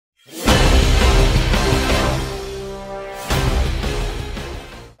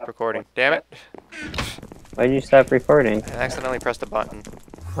recording. Damn it. Why did you stop recording? I accidentally pressed a button.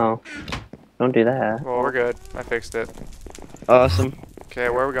 Oh. Don't do that. Well, we're good. I fixed it. Awesome. Okay,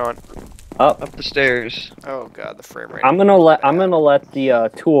 where are we going? Up. the stairs. Oh god, the frame rate. I'm gonna let the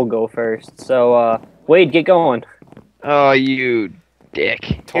tool go first. So Wade, get going. Oh, you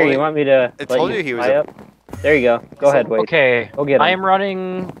dick. Here, you want me to I let told you he was fly up? There you go. Go ahead, Wade. Okay. Go get him. I'm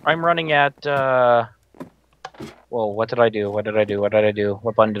running at whoa, what did I do? What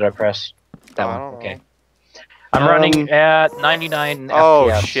What button did I press? That I one. don't Okay. know. I'm running at 99 Oh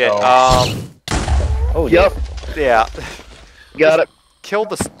FPS. shit. So... Oh, Yep. Yeah. Got it. Kill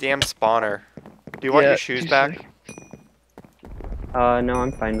the damn spawner. Do you want your shoes back? No,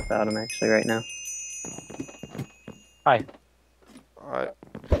 I'm fine without him actually right now. Hi. Alright.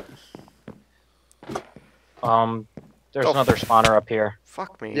 There's Oh. another spawner up here.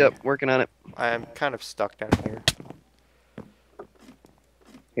 Fuck me. Yep, working on it. I am kind of stuck down here.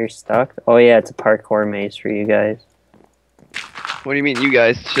 You're stuck? Oh yeah, it's a parkour maze for you guys. What do you mean, you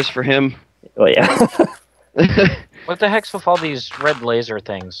guys? It's just for him. Oh yeah. What the heck's with all these red laser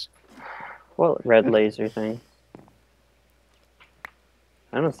things? What red laser thing?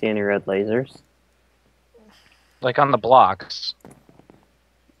 I don't see any red lasers. Like on the blocks.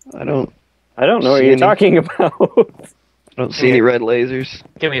 I don't know what See you're any? talking about. see any red lasers.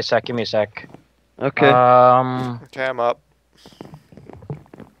 Give me a sec. Okay. Okay, I'm up.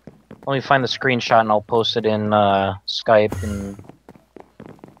 Let me find the screenshot and I'll post it in Skype. And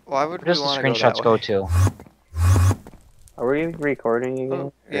Why would where does we the want to go screenshots that go way? to? Are we recording again?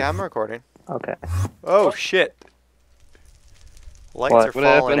 Oh, yeah, I'm recording. Okay. Oh shit. Lights What? are What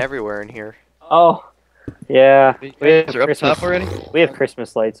falling happened? everywhere in here. Oh. Yeah. You We have guys are up top already? We have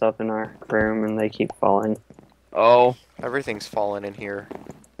Christmas lights up in our room and they keep falling. Oh. Everything's falling in here.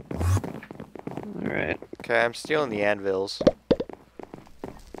 Alright. Okay, I'm stealing the anvils.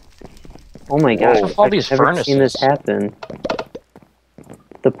 Oh my gosh, What's with all I've these never seen this furnaces? happen.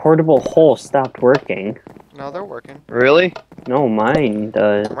 The portable hole stopped working. No, they're working. Really? No, mine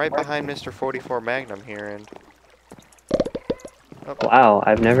does. I'm right behind Mr. 44 Magnum here, and... Oh, Wow,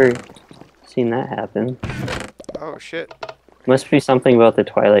 I've never seen that happen. oh shit. Must be something about the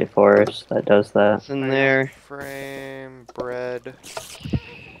Twilight Forest that does that. What's in there? Frame, bread. Take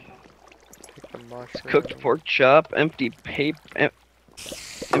the mushroom. Cooked pork chop, empty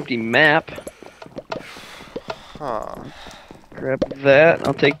empty map. Huh. Grab that.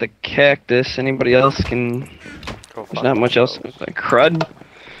 I'll take the cactus. Anybody else can... Go There's fuck not much else. themselves. Like crud.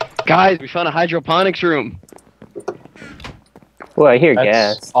 Guys, we found a hydroponics room. Oh, I hear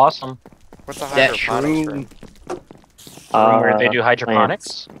That's gas. awesome. What's the That hydroponics room. room? Where they do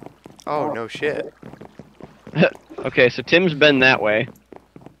hydroponics? Oh, no shit. Okay, so Tim's been that way.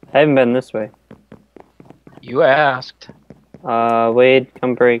 I haven't been this way. You asked. Wade,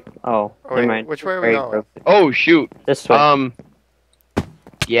 come break. Oh, Oh, never wait, mind. which way are we Wade going? broke it. Oh shoot. This way.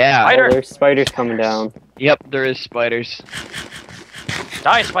 Yeah. Spider. Oh, there's spiders coming down. Yep, there is spiders.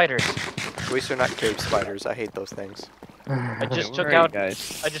 Die, spiders! At least they're not cave spiders. I hate those things. I just Where took are you out.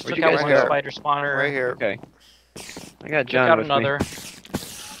 guys. I just Where'd took you out guys one go? spider spawner. Right here. Okay. I got Took John out with another. me.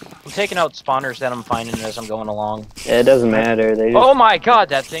 I'm taking out spawners that I'm finding as I'm going along. Yeah, it doesn't matter. They just... Oh my god,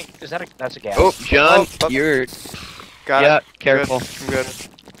 that thing! Is that that's a gas? Oh, John, Oh, you're... Got Yeah, it. careful. Good. I'm good.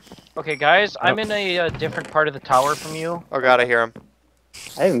 Okay, guys, I'm in a different part of the tower from you. Oh god, I hear him.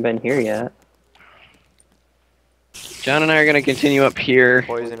 I haven't been here yet. John and I are gonna continue up here,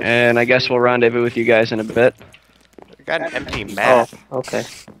 Poison. and I guess we'll rendezvous with you guys in a bit. I got an empty map. Oh, okay.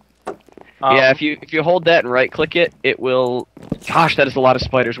 Yeah, if you hold that and right-click it, it will... Gosh, that is a lot of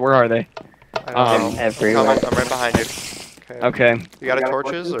spiders. Where are they? I don't know. everywhere. I'm right behind you. Okay. Okay. You got a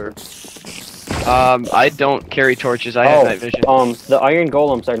torches or? I don't carry torches. I have night vision. The iron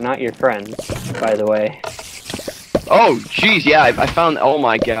golems are not your friends, by the way. Oh, jeez, yeah, I found... Oh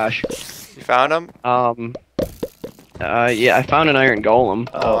my gosh. You found them? Yeah, I found an iron golem.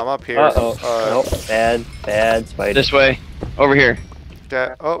 Oh, I'm up here. Uh-oh. Nope. Bad spider. This way. Over here.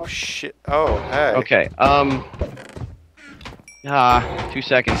 Oh shit. Oh, hey. Okay, 2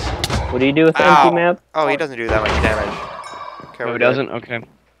 seconds. What do you do with the Ow. empty map? Oh, he doesn't do that much damage. Okay, No, we're it good. doesn't? Okay.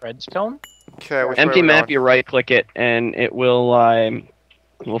 Redstone? Okay, which Empty way are we map, going? you right-click it, and it will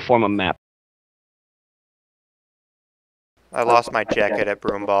form a map. I lost my jacket at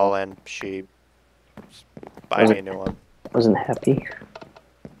Broomball and she buy me a new one. Wasn't happy.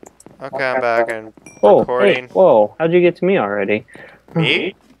 Okay, I'm back and Whoa, recording. hey, whoa. How'd you get to me already?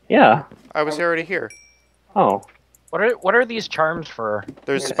 Me? Yeah. I was already here. Oh. What are these charms for?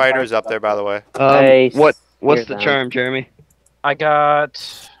 There's spiders up there, by the way. I What's hear the them. charm, Jeremy? I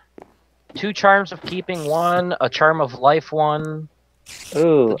got 2 charms of keeping 1, a charm of life 1,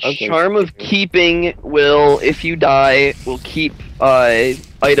 Ooh, The okay. charm of keeping will, if you die, will keep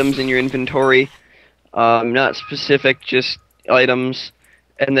items in your inventory. Not specific, just items.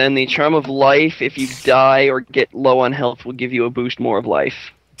 And then the charm of life, if you die or get low on health, will give you a boost more of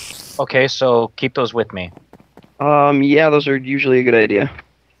life. Okay, so keep those with me. Yeah, those are usually a good idea.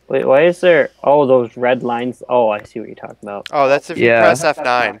 Wait, why is there? Oh, those red lines. Oh, I see what you're talking about. Oh, that's if you Yeah. press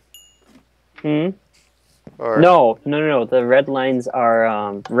F9. Hmm. Or No. The red lines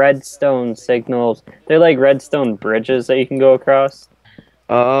are redstone signals. They're like redstone bridges that you can go across.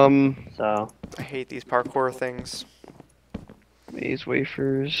 So, I hate these parkour things. Maze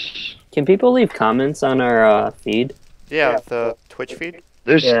wafers. can people leave comments on our feed? Yeah, the Twitch feed.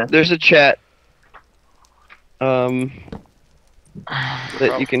 There's a chat.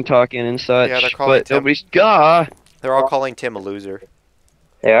 That you can talk in and such. Yeah, they're calling but Tim. nobody's They're all calling Tim a loser.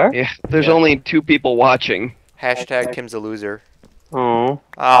 They are? Yeah, there's Yeah. only 2 people watching. Hashtag Tim's a loser. Oh.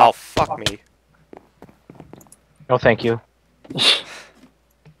 Oh, fuck me. No, thank you.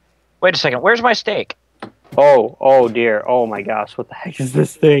 Wait a second. Where's my steak? Oh dear. Oh my gosh, what the heck is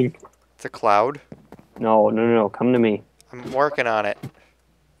this thing? It's a cloud. No. Come to me. I'm working on it.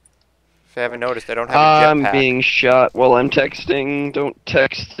 If you haven't noticed, I don't have a I'm jetpack. being shot while I'm texting. Don't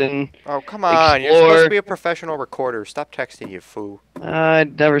text and... Oh, come on. You're supposed Explore. to be a professional recorder. Stop texting, you fool. I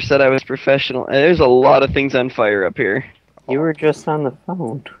never said I was professional. There's a lot of things on fire up here. You were just on the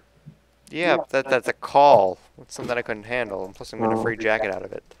phone. Yeah, that's a call. It's something I couldn't handle. And plus, I'm getting a Oh. free jacket out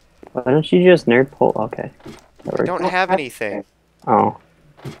of it. Why don't you just nerd pull? Okay. That I works. don't have anything. Oh.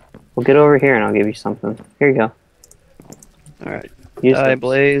 Well, get over here and I'll give you something. Here you go. Alright. Use Die, this.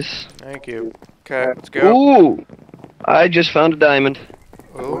 Blaze. Thank you. Okay, let's go. Ooh! I just found a diamond.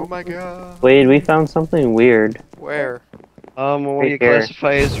 Oh my god. Wade, we found something weird. Where? What do Right you here.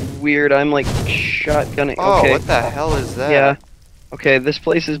 classify as weird? I'm like shotgunning. Oh, okay. what the hell is that? Yeah. Okay, this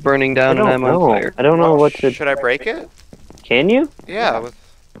place is burning I down and don't I'm know. on fire. I don't know what to. Should I break it? Can you? Yeah, with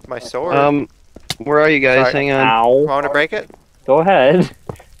my sword. Where are you guys? Sorry. Hang on. Ow. Want to break it? Go ahead.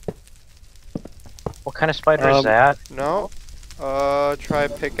 What kind of spider is that? No. Try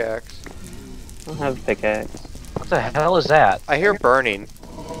pickaxe. I don't have a pickaxe. What the hell is that? I hear burning.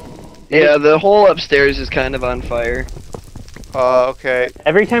 Yeah, the whole upstairs is kind of on fire. Okay.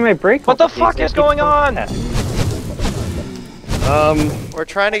 Every time I break. What one the of these, fuck I is keep going going on? back. We're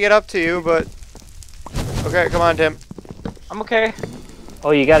trying to get up to you, but... Okay, come on, Tim. I'm okay.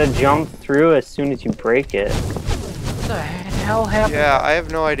 Oh, you gotta jump through as soon as you break it. What the hell happened? Yeah, I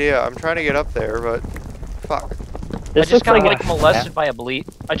have no idea. I'm trying to get up there, but... Fuck. This I just looks got like a- molested by a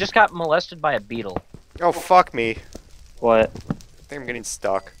I just got molested by a beetle. Oh, fuck me. What? I think I'm getting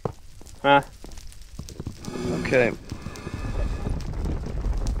stuck. Huh? Okay.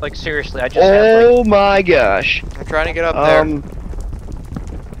 Like seriously, I just had like Oh my gosh. I'm trying to get up there.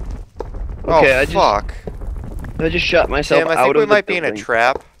 Okay, oh, fuck. I just shot myself Tim, I out think of we the might be in a building.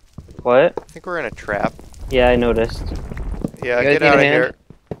 trap. What? I think we're in a trap. Yeah, I noticed. Yeah, You guys get need out a of hand? here.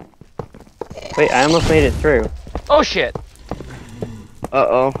 Wait, I almost made it through. oh shit.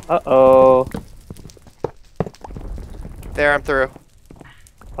 Uh-oh. Uh-oh. There, I'm through.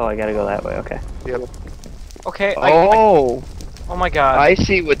 Oh, I gotta go that way. Okay. Yep. Okay. Oh, Oh my god. I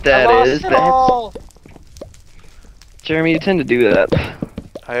see what I that lost is. it That's all. Jeremy, you tend to do that.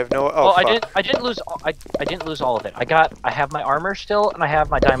 I have no... Oh, Well, fuck. I didn't lose. I didn't lose all of it. I have my armor still, and I have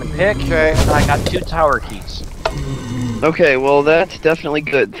my diamond pick. Okay. And I got 2 tower keys. Okay, well that's definitely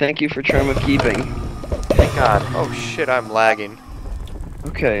good. Thank you for charm of keeping. Thank God. Oh, shit, I'm lagging.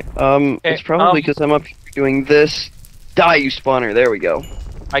 Okay, it's probably because I'm up here doing this. Die, you spawner. There we go.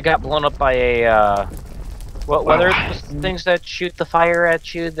 I got blown up by a. What are the things that shoot the fire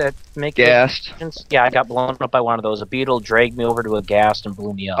at you that make it- Gassed. Yeah, I got blown up by one of those. A beetle dragged me over to a ghast and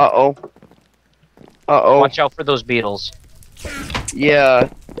blew me up. Uh-oh. Uh-oh. Watch out for those beetles. Yeah.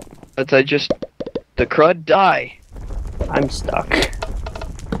 But the crud die. I'm stuck.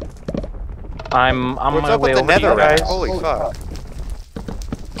 I'm on What's my up way with the over to you netherrack? guys. Holy fuck.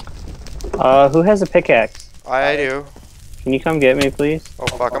 Who has a pickaxe? I do. Can you come get me, please? Oh,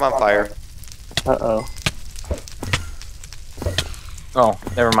 fuck, I'm on fire. Uh-oh. Oh,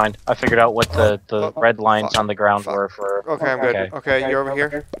 never mind. I figured out what the Oh, red lines fuck, on the ground fuck. were for. Okay, I'm good. Okay. Okay, you're over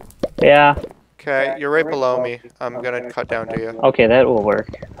here? Yeah. Okay, you're right below me. I'm gonna cut down to you. Okay, that will work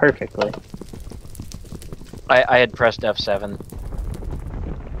perfectly. I had pressed F7.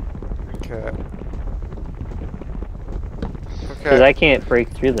 Okay. Because Okay. I can't break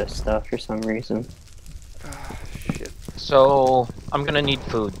through this stuff for some reason. Shit. So I'm gonna need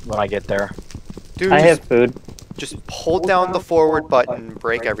food when I get there. Dude, I have food. just hold down the forward button and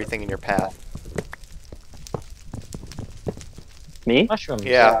break everything in your path. Me? Mushrooms.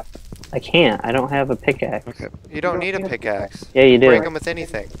 Yeah. I can't. I don't have a pickaxe. Okay. You don't need a pickaxe. Yeah, you Break do. them with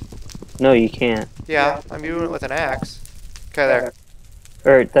anything. No, you can't. Yeah, I'm doing it with an axe. Okay, there.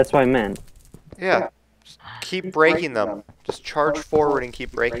 Or that's what I meant. Yeah. Just keep breaking them. Just charge forward and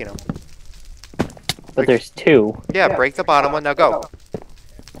keep breaking them. But there's two. Yeah, break the bottom one. Now go.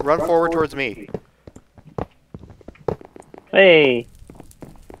 Run forward towards me. Hey!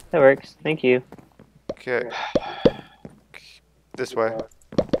 That works. Thank you. Okay. This way.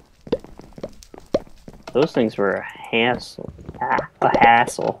 Those things were a hassle. A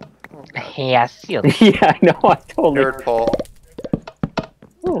hassle. Yes. Yeah, I know. I totally. Nerd pole.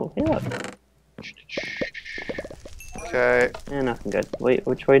 Oh, yeah. Okay. Yeah, nothing good. Wait,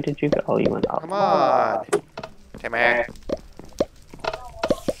 which way did you go? Oh, you went up. Come on. Come on.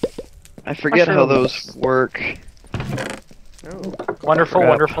 I forget how those work. Ooh, Wonderful, Crap.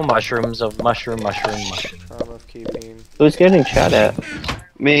 wonderful mushrooms of mushroom. time of keeping. Who's getting shot at?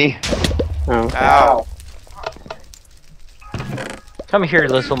 Me. Oh, okay. Ow. Come here,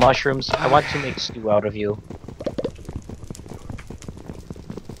 little mushrooms. I want to make stew out of you.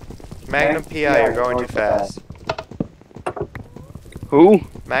 Magnum PI, you're going too fast. Who?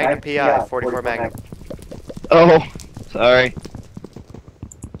 Magnum PI, 44 Magnum. Oh, sorry.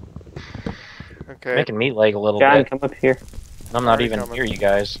 Okay. Making me lag a little John, bit. come up here. I'm not Already even coming. near you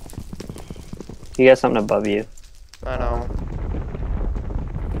guys. You got something above you. I know.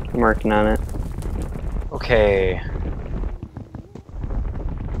 I'm working on it. Okay.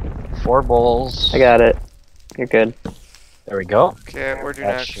 4 bowls. I got it. You're good. There we go. Okay, where'd you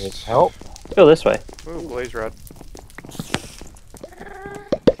That next? should help. Go this way. Ooh, blaze rod.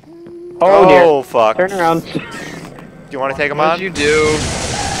 Oh, dear. Oh, fuck. Turn around. Do you want to take him What on? did you do?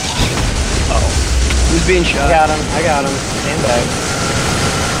 Oh. Who's being I shot? got him. I got him. Stand back.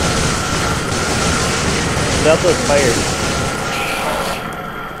 Put out those fires.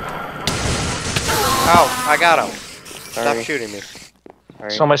 Ow, I got him. Stop Sorry. shooting me.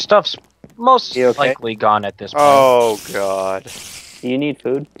 Sorry. So my stuff's most You okay? likely gone at this point. Oh, God. Do you need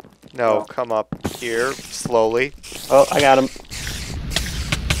food? No, come up here, slowly. Oh, I got him.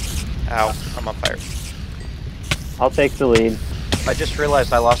 Ow, I'm on fire. I'll take the lead. I just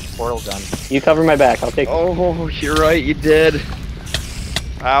realized I lost the portal gun. You cover my back. I'll take. Oh, you're right, you did.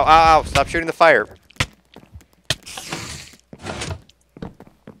 Ow, ow, ow, stop shooting the fire.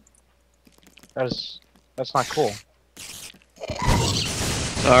 That's not cool.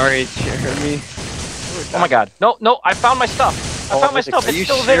 Sorry, Jeremy. Oh my god. No, no, I found my stuff. I found my stuff. Are It's you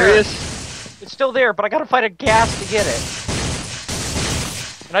still serious? there. It's still there, but I gotta fight a gas to get it.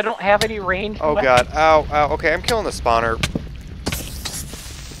 And I don't have any range. Oh, God. Ow, ow. Okay, I'm killing the spawner.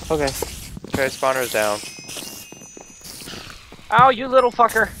 Okay. Okay, spawner's down. Ow, you little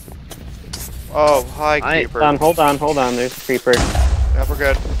fucker. Oh, hi, creeper. Hold on. There's a creeper. Yeah, we're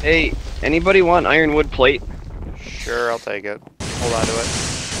good. Hey, anybody want ironwood plate? Sure, I'll take it. Hold on to it.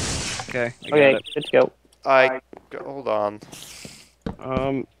 Okay, I got Okay, it. good to go. Hold on.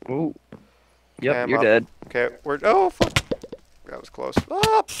 Ooh. Okay, Yep, I'm you're up. dead. Okay, oh, fuck. That was close.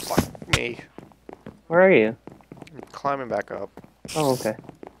 Ah, fuck me. Where are you? I'm climbing back up. Oh, okay.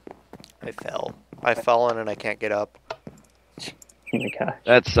 I fell. I've fallen and I can't get up. Oh my god.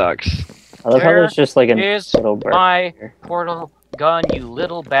 That sucks. I love how There there's just like a is little bird. my here. portal gun, you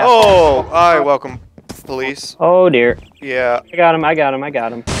little bastard. Oh, hi, welcome, police. Oh dear. Yeah, I got him.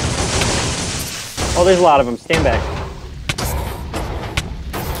 Oh, there's a lot of them. Stand back.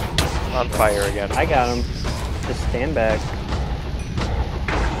 on fire again. I got him. Just stand back.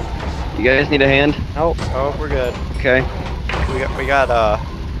 You guys need a hand? Oh, Oh, we're good. Okay. We got, we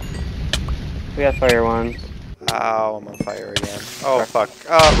got fire wands. ow, I'm on fire again. Oh, fuck.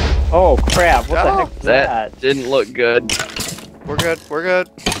 Oh crap! What the Oh, heck was that? That didn't look good. We're good,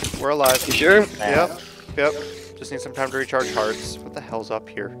 we're alive. You sure? Yep, yep. Just need some time to recharge hearts. What the hell's up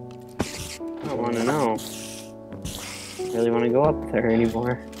here? I don't want to know. I really want to go up there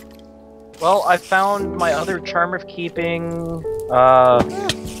anymore. Well, I found my other charm of keeping,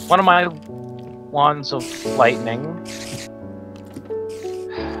 one of my wands of lightning.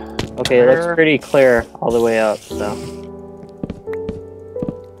 Okay, that's pretty clear all the way up. So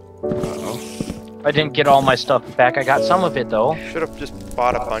Uh-oh. I didn't get all my stuff back. I got some of it though. Should have just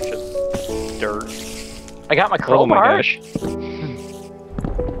bought a bunch of dirt. I got my Oh my crowbar. gosh.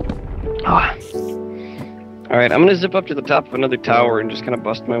 Ah. Alright, I'm gonna zip up to the top of another tower and just kind of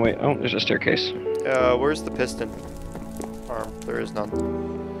bust my way. Oh, there's a staircase. Where's the piston arm? There is none.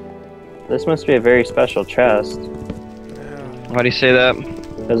 this must be a very special chest Why do you say that?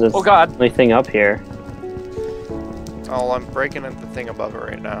 because it's Oh god. the only thing up here. Oh, I'm breaking at the thing above it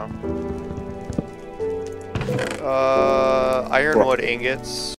right now. Ironwood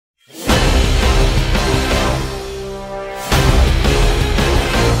ingots.